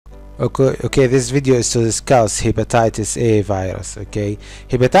Okay, this video is to discuss hepatitis A virus. Okay,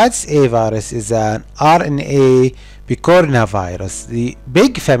 hepatitis A virus is an RNA picornavirus. The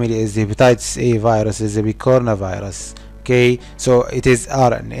big family is the hepatitis A virus, is the picornavirus. Okay, so it is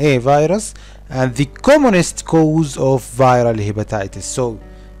RNA virus, and the commonest cause of viral hepatitis. So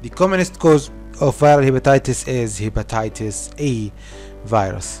the commonest cause of viral hepatitis is hepatitis A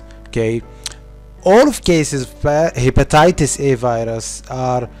virus. Okay, all of cases of hepatitis A virus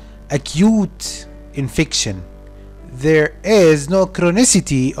are acute infection. There is no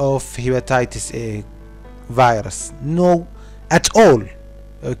chronicity of hepatitis A virus, no at all.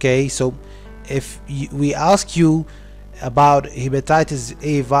 Okay, so if we ask you about hepatitis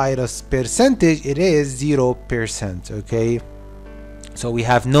A virus percentage, it is 0%. Okay, so we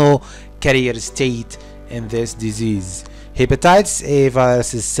have no carrier state in this disease. Hepatitis A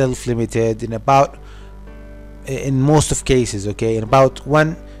virus is self-limited in most of cases. Okay, in about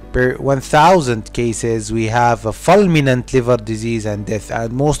 1 per 1,000 cases we have a fulminant liver disease and death,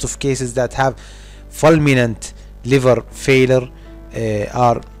 and most of cases that have fulminant liver failure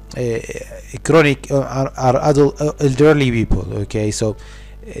are chronic, are adult elderly people. Okay, so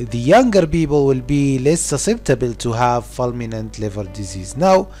the younger people will be less susceptible to have fulminant liver disease.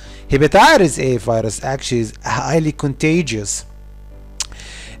 Now, hepatitis A virus actually is highly contagious.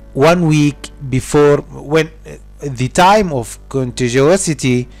 1 week before, when the time of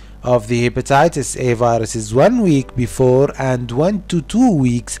contagiosity of the hepatitis A virus is 1 week before and 1 to 2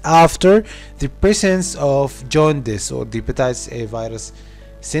 weeks after the presence of jaundice or the hepatitis A virus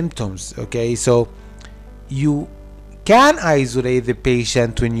symptoms. Okay, so you can isolate the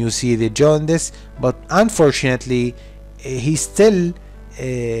patient when you see the jaundice, but unfortunately he still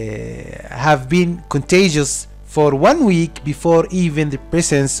have been contagious for 1 week before even the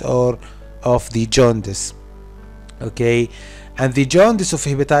presence of the jaundice. Okay, and the jaundice of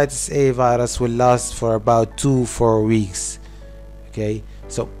hepatitis A virus will last for about 2-4 weeks. Okay,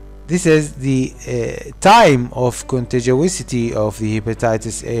 so this is the time of contagiosity of the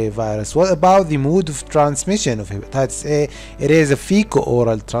hepatitis A virus. What about the mode of transmission of hepatitis A? It is a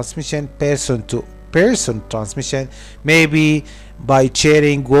fecal-oral transmission, person-to-person transmission, maybe by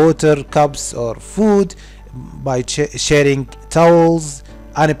sharing water cups or food, by sharing towels,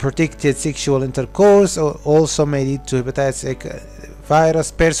 unprotected sexual intercourse, or also may lead to hepatitis A virus,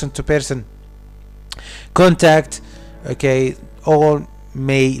 person-to-person contact. Okay, all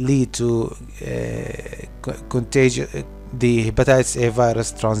may lead to contagion, the hepatitis A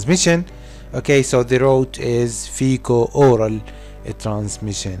virus transmission. Okay, so the route is fecal-oral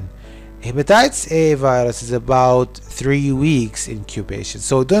transmission. Hepatitis A virus is about 3 weeks incubation.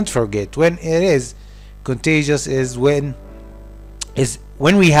 So don't forget, when it is contagious is when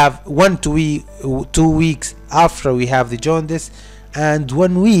we have 2 weeks after we have the jaundice, and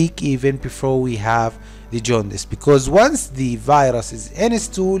 1 week even before we have the jaundice, because once the virus is in a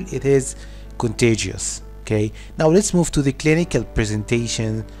stool, it is contagious. Okay, now let's move to the clinical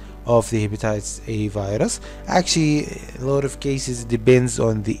presentation of the hepatitis A virus. Actually, a lot of cases depends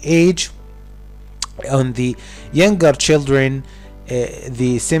on the age. On the younger children,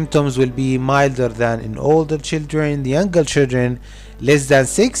 the symptoms will be milder than in older children. The younger children, less than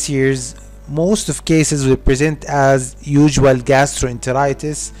 6 years, most of cases will present as usual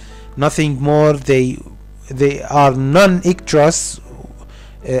gastroenteritis, nothing more. They are non-icterus,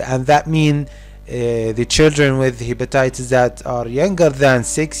 and that means the children with hepatitis that are younger than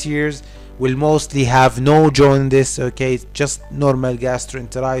 6 years will mostly have no jaundice. Okay, just normal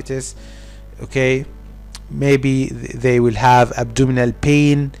gastroenteritis. Okay, maybe they will have abdominal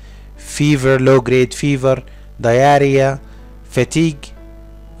pain, fever, low-grade fever, diarrhea, fatigue,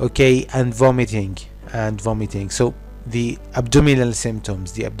 okay, and vomiting. So the abdominal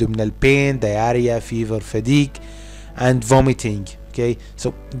symptoms, the abdominal pain, diarrhea, fever, fatigue, and vomiting. Okay,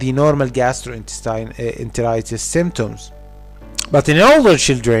 so the normal gastroenteritis symptoms. But in older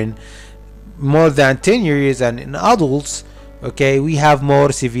children, more than 10 years, and in adults, okay, we have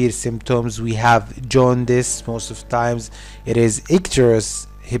more severe symptoms. We have jaundice. Most of the times it is icterus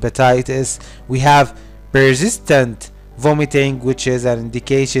hepatitis. We have persistent vomiting, which is an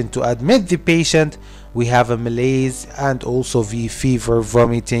indication to admit the patient. We have a malaise and also the fever,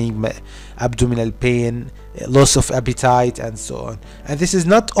 vomiting, abdominal pain, loss of appetite, and so on. And this is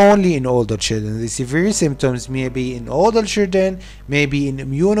not only in older children. The severe symptoms may be in older children, maybe in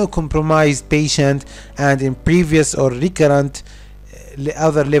immunocompromised patient, and in previous or recurrent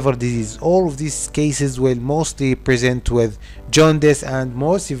other liver disease. All of these cases will mostly present with jaundice and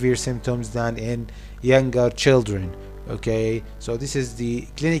more severe symptoms than in younger children. Okay, so this is the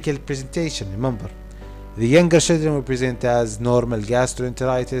clinical presentation. Remember, The younger children will present as normal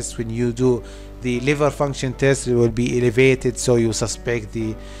gastroenteritis. When you do the liver function test, it will be elevated, so you suspect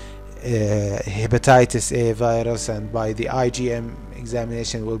the hepatitis A virus, and by the IgM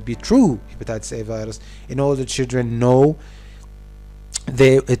examination will be true hepatitis A virus. In older children, no,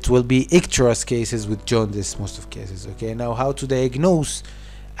 it will be icterus cases with jaundice, most of cases. Okay, now how to diagnose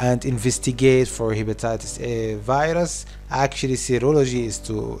and investigate for hepatitis A virus? Actually, serology is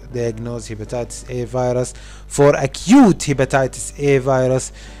to diagnose hepatitis A virus. For acute hepatitis A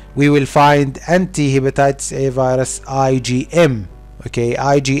virus, we will find anti-hepatitis A virus IgM. Okay,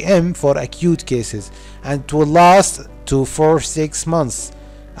 IgM for acute cases, and it will last to 4-6 months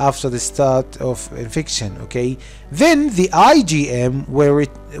after the start of infection. Okay, then the IgM, where it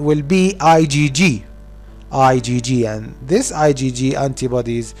will be IgG, and this IgG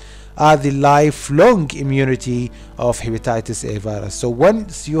antibodies are the lifelong immunity of hepatitis A virus. So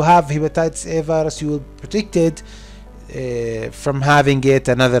once you have hepatitis A virus, you will be protected from having it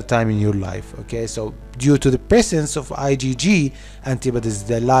another time in your life. Okay, so due to the presence of IgG antibodies,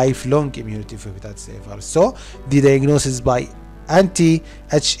 the lifelong immunity for hepatitis A virus. So the diagnosis by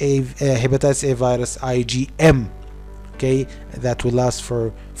anti-hepatitis A virus IgM, okay, that will last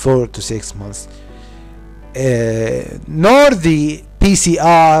for 4 to 6 months. Nor the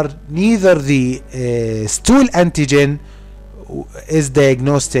PCR, neither the stool antigen is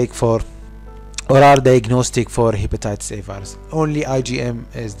diagnostic for, or are diagnostic for hepatitis A virus. Only IgM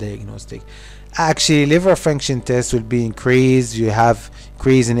is diagnostic. Actually, liver function test will be increased. You have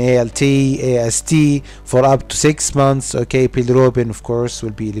increase in ALT, AST for up to 6 months. Okay, bilirubin, of course,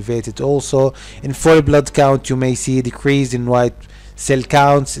 will be elevated also. In full blood count, you may see decrease in white cell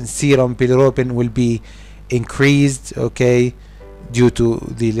counts, and serum bilirubin will be increased, okay, due to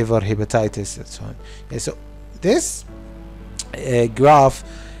the liver hepatitis and so on. Okay, so this graph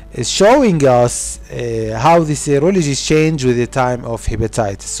is showing us how the serologies change with the time of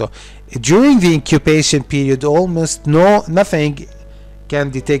hepatitis. So during the incubation period, almost nothing can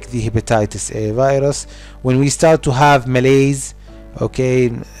detect the hepatitis A virus. When we start to have malaise, okay,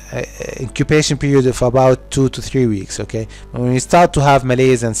 incubation period of about 2 to 3 weeks. Okay, when we start to have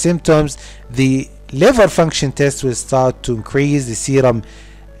malaise and symptoms, the liver function test will start to increase, the serum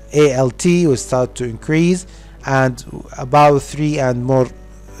ALT will start to increase, and about 3 and more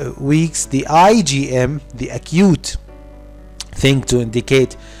weeks, the IgM, the acute thing to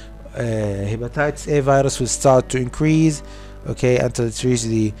indicate hepatitis A virus, will start to increase, okay, until it reaches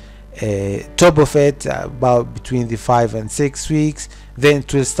the top of it about between the 5 and 6 weeks. Then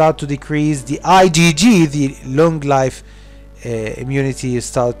it will start to decrease. The IgG, the long life immunity, will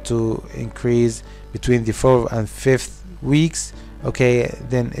start to increase between the 4th and 5th weeks. Okay,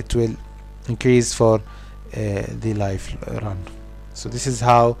 then it will increase for the life run. So this is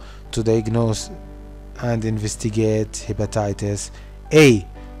how to diagnose and investigate hepatitis A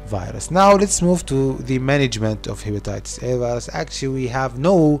virus. Now let's move to the management of hepatitis A virus. Actually, we have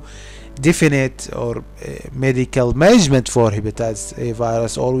no definite or medical management for hepatitis A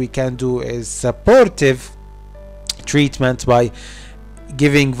virus. All we can do is supportive treatment by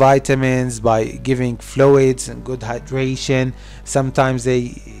giving vitamins, by giving fluids and good hydration. Sometimes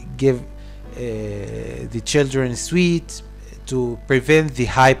they give the children sweet to prevent the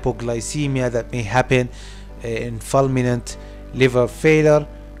hypoglycemia that may happen in fulminant liver failure.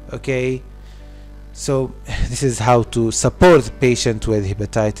 Okay, so this is how to support the patient with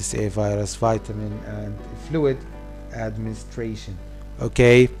hepatitis A virus: vitamin and fluid administration.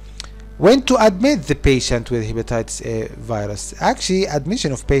 Okay, when to admit the patient with hepatitis A virus? Actually,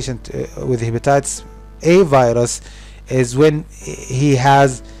 admission of patient with hepatitis A virus is when he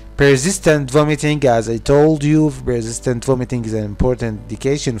has persistent vomiting. As I told you, persistent vomiting is an important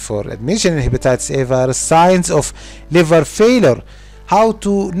indication for admission in hepatitis A virus. Signs of liver failure. How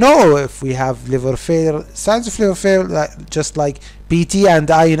to know if we have liver failure? Signs of liver failure, just like PT and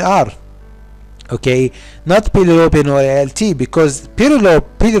INR. Okay, not bilirubin or ALT, because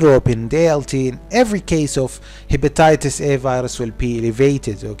bilirubin and ALT in every case of hepatitis A virus will be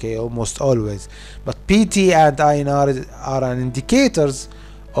elevated. Okay, almost always. But PT and INR are an indicators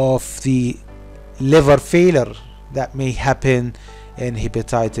of the liver failure that may happen in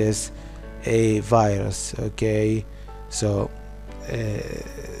hepatitis A virus. Okay, so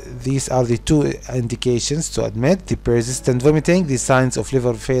these are the two indications to admit: the persistent vomiting, the signs of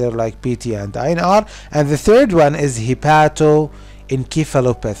liver failure like PT and INR, and the third one is hepatoelection.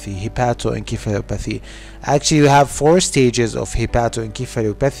 hepatoencephalopathy. Hepatoencephalopathy. Actually, you have 4 stages of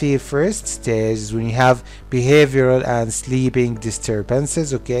hepatoencephalopathy. First stage is when you have behavioral and sleeping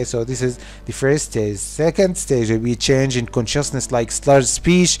disturbances. Okay, so this is the first stage. Second stage will be change in consciousness, like slurred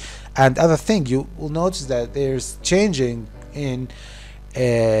speech and other things. You will notice that there's changing in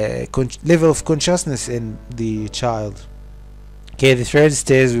level of consciousness in the child. Okay, the third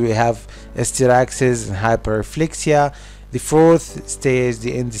stage we have styraxis and hyperreflexia. The fourth stage,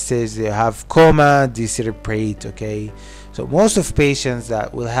 the end stage, they have coma, decerebrate. Okay, so most of patients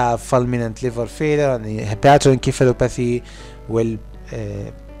that will have fulminant liver failure and the hepatoencephalopathy will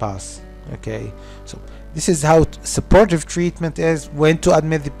pass. Okay, so this is how supportive treatment is, when to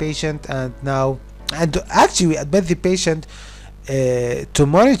admit the patient, and actually we admit the patient to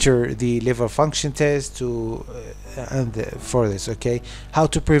monitor the liver function test for this. Okay, how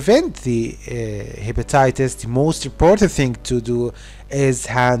to prevent the hepatitis. The most important thing to do is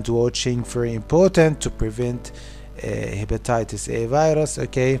hand washing, very important to prevent hepatitis A virus.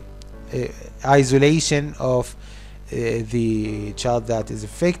 Okay, isolation of the child that is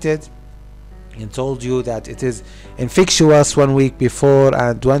affected, and told you that it is infectious 1 week before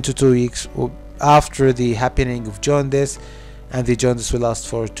and 1 to 2 weeks after the happening of jaundice, and the jaundice will last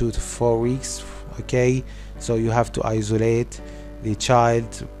for 2 to 4 weeks. Okay, so you have to isolate the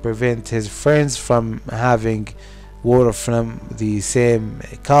child to prevent his friends from having water from the same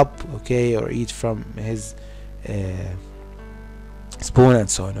cup, okay, or eat from his spoon and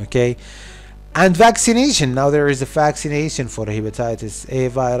so on. Okay, and vaccination. Now there is a vaccination for hepatitis A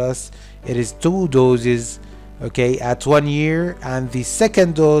virus. It is 2 doses, okay, at 1 year, and the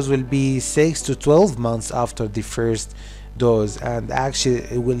second dose will be 6 to 12 months after the first dose, and actually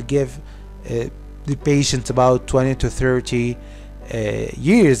it will give the patient about 20 to 30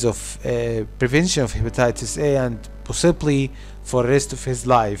 years of prevention of hepatitis A, and possibly for the rest of his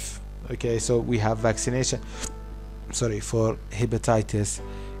life. Okay, so we have vaccination for hepatitis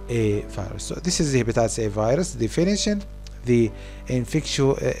A virus. So this is the hepatitis A virus definition, the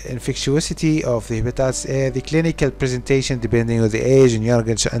infectiouisity of the hepatitis A, the clinical presentation depending on the age in young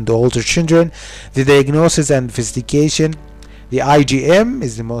and older children, the diagnosis and investigation, the IgM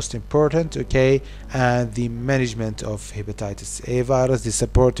is the most important, okay, and the management of hepatitis A virus, the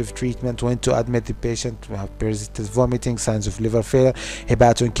supportive treatment, when to admit the patient who have persistent vomiting, signs of liver failure,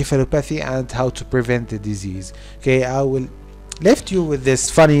 hepatoencephalopathy, and how to prevent the disease. Okay, I will leave you with this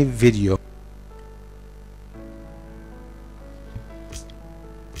funny video.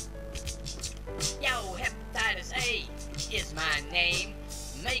 Hepatitis A is my name.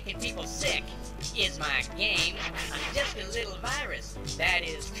 Making people sick is my game. I'm just a little virus, that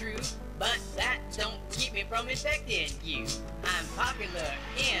is true, but that don't keep me from infecting you. I'm popular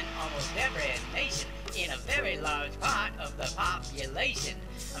in almost every nation, in a very large part of the population.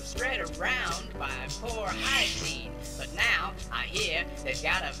 I'm spread around by poor hygiene, but now I hear they've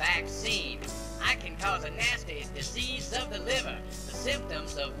got a vaccine. I can cause a nasty disease of the liver, the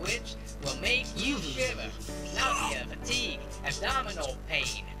symptoms of which will make you shiver. Nausea, fatigue, abdominal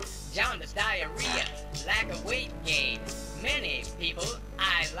pain, jaundice, diarrhea, lack of weight gain. Many people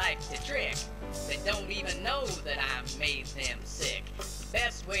I like to trick, they don't even know that I've made them sick. The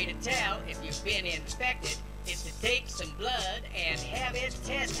best way to tell if you've been infected is to take some blood and have it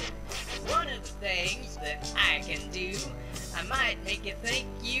tested. One of the things that I can do, I might make you think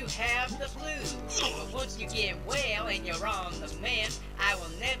you have the flu. But once you get well and you're on the mend, I will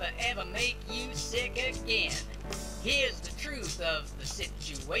never ever make you sick again. Here's the truth of the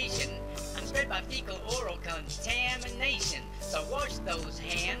situation. I'm spread by fecal oral contamination. So wash those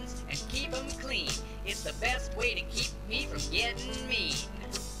hands and keep them clean. It's the best way to keep me from getting mean.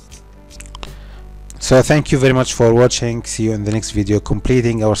 So thank you very much for watching. See you in the next video,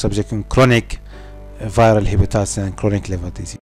 completing our subject on chronic viral hepatitis and chronic liver disease.